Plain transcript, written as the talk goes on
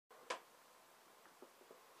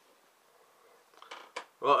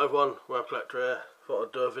Right everyone, Web Collector here. Thought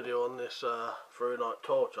I'd do a video on this ThruNite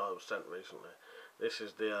torch I was sent recently. This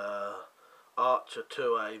is the Archer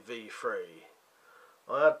 2A V3.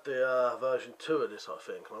 I had the version 2 of this I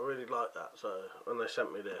think, and I really liked that, so when they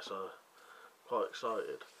sent me this I was quite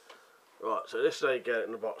excited. Right, so this is how you get it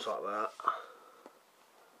in the box like that.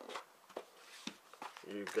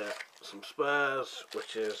 You get some spares,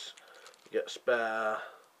 which is, you get spare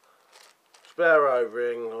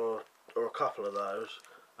O-ring or a couple of those,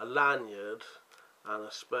 a lanyard and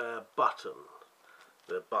a spare button,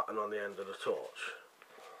 the button on the end of the torch.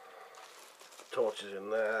 Torch is in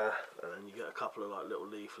there, and then you get a couple of like little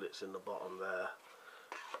leaflets in the bottom there,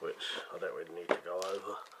 which I don't really need to go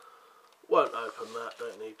over. Won't open that,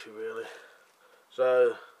 don't need to really.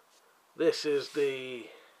 So this is the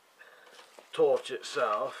torch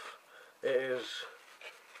itself. It is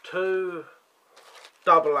 2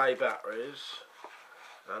 AA batteries,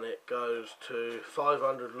 and it goes to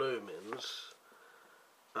 500 lumens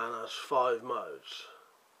and has 5 modes.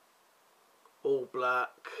 All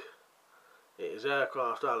black. It is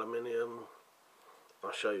aircraft aluminium.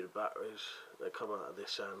 I'll show you the batteries. They come out of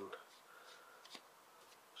this end.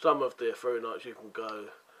 Some of the ThruNites you can go,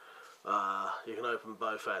 you can open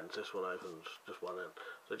both ends. This one opens just one end.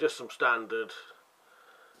 So just some standard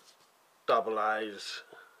AA's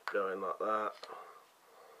going like that.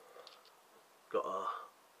 Got a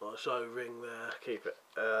nice O-ring there, keep it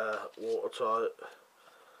watertight,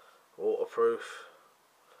 waterproof.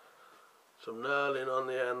 Some knurling on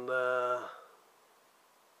the end there,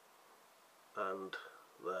 and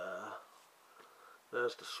there.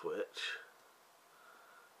 There's the switch.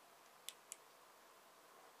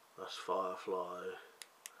 That's Firefly.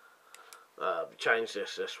 Change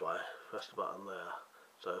this way. That's the button there.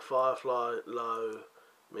 So Firefly, low,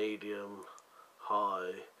 medium,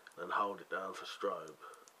 high, and hold it down for strobe.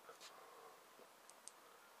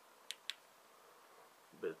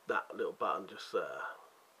 With that little button just there.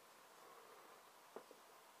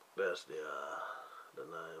 There's the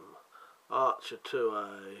name. Archer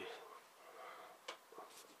 2A.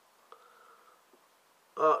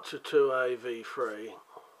 Archer 2A V3.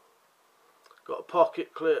 Got a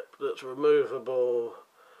pocket clip that's removable,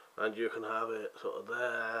 and you can have it sort of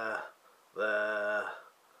there,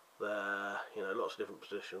 you know, lots of different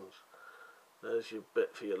positions. There's your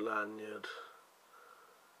bit for your lanyard,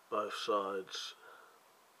 both sides.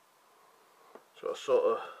 So sort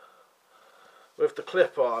of, with the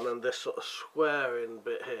clip on and this sort of squaring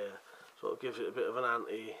bit here, sort of gives it a bit of an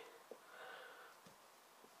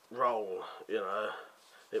anti-roll, you know.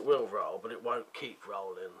 It will roll, but it won't keep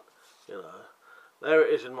rolling, you know. There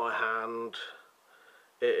it is in my hand.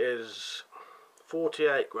 It is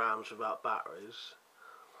 48 grams without batteries.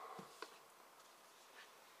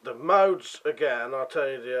 The modes, again, I'll tell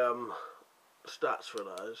you the stats for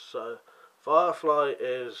those. So Firefly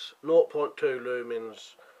is 0.2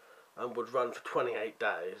 lumens and would run for 28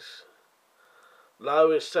 days.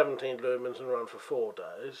 Low is 17 lumens and run for 4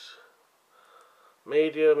 days.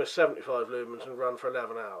 Medium is 75 lumens and run for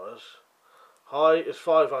 11 hours. High is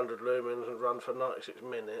 500 lumens and run for 96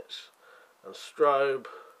 minutes. And strobe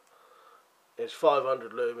is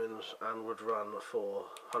 500 lumens and would run for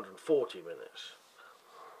 140 minutes.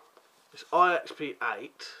 It's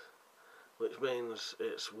IXP8, which means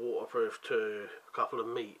it's waterproof to a couple of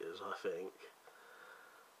meters, I think.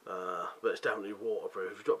 But it's definitely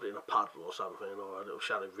waterproof. If you dropped it in a puddle or something, or a little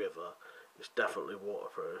shallow river, it's definitely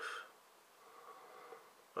waterproof.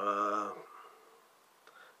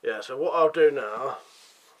 Yeah, so what I'll do now,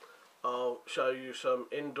 I'll show you some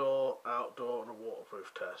indoor, outdoor and a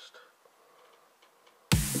waterproof test.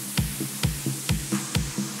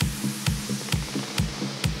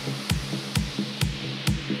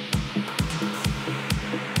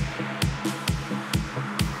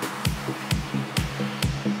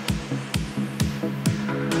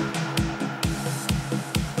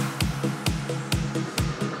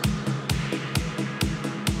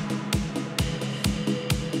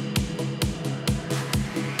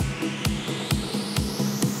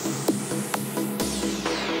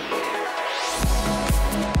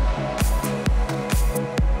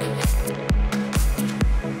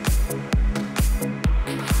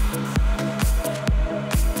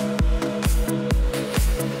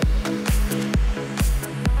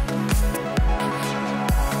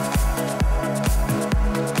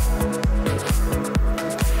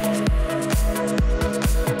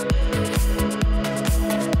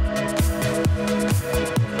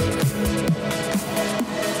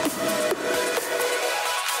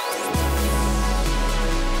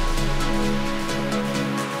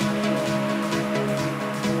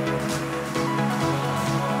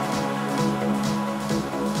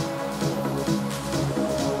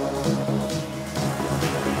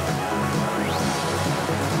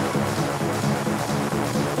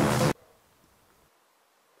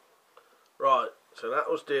 Right, so that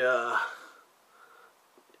was the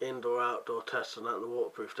indoor-outdoor test and that, and the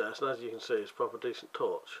waterproof test, and as you can see, it's a proper decent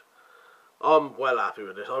torch. I'm well happy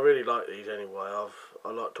with this. I really like these anyway.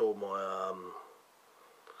 I liked all my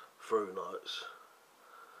ThruNites.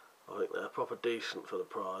 I think they're proper decent for the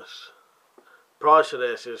price. Price of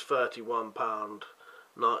this is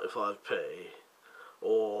 £31.95p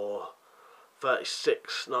or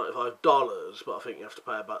 $36.95, but I think you have to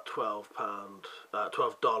pay about $12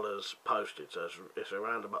 postage, so it's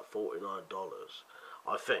around about $49,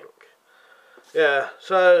 I think. Yeah,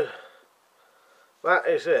 so that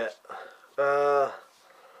is it.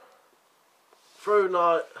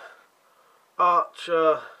 ThruNite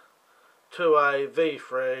Archer 2A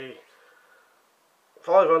V3,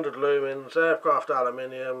 500 lumens, aircraft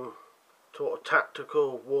aluminium, sort of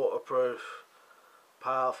tactical, waterproof,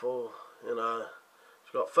 powerful, you know.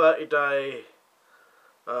 It's got 30-day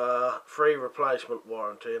free replacement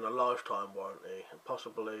warranty and a lifetime warranty, and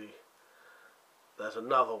possibly there's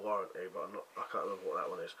another warranty, but I can't remember what that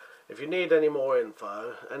one is. If you need any more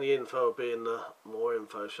info, any info will be in the more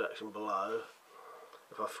info section below,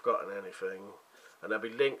 if I've forgotten anything, and there'll be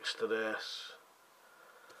links to this.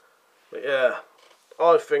 But yeah,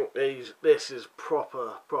 I think this is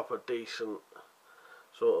proper decent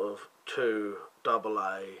sort of 2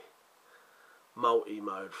 AA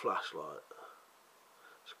multi-mode flashlight.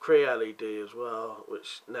 It's CREE LED as well,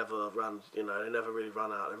 which never runs, you know, they never really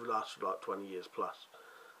run out. They've lasted like 20 years plus.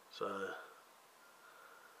 So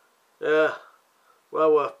yeah,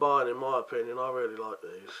 well worth buying in my opinion. I really like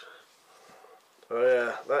these. So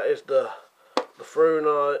yeah, that is the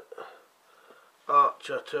ThruNite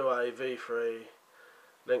Archer 2A V3.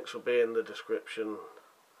 Links will be in the description.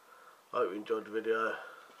 Hope you enjoyed the video.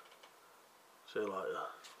 See you later.